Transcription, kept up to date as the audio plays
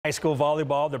High school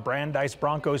volleyball, the Brandeis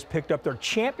Broncos picked up their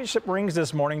championship rings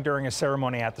this morning during a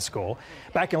ceremony at the school.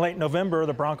 Back in late November,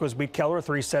 the Broncos beat Keller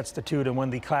 3-2 to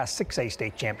win the Class 6A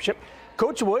state championship.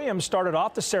 Coach Williams started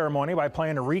off the ceremony by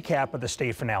playing a recap of the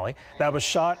state finale that was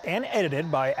shot and edited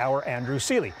by our Andrew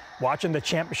Seeley. Watching the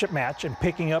championship match and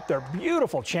picking up their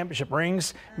beautiful championship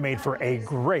rings made for a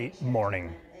great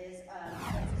morning.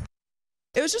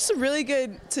 It was just really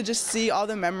good to just see all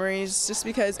the memories, just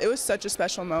because it was such a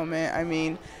special moment. I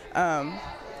mean,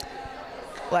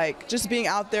 like just being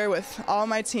out there with all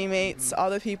my teammates, all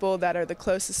the people that are the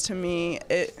closest to me,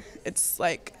 it's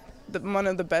like one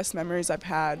of the best memories I've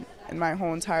had in my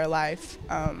whole entire life.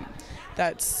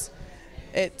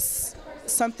 It's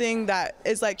something that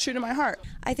is like true to my heart.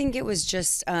 I think it was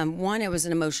just, one, it was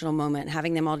an emotional moment,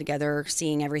 having them all together,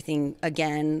 seeing everything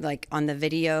again, like on the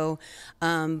video.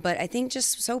 But I think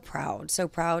just so proud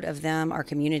of them, our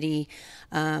community,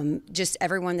 just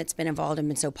everyone that's been involved and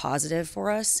been so positive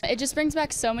for us. It just brings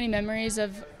back so many memories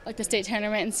of like the state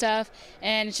tournament and stuff,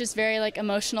 and it's just very like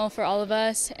emotional for all of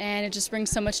us, and it just brings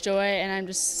so much joy, and I'm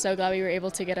just so glad we were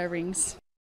able to get our rings.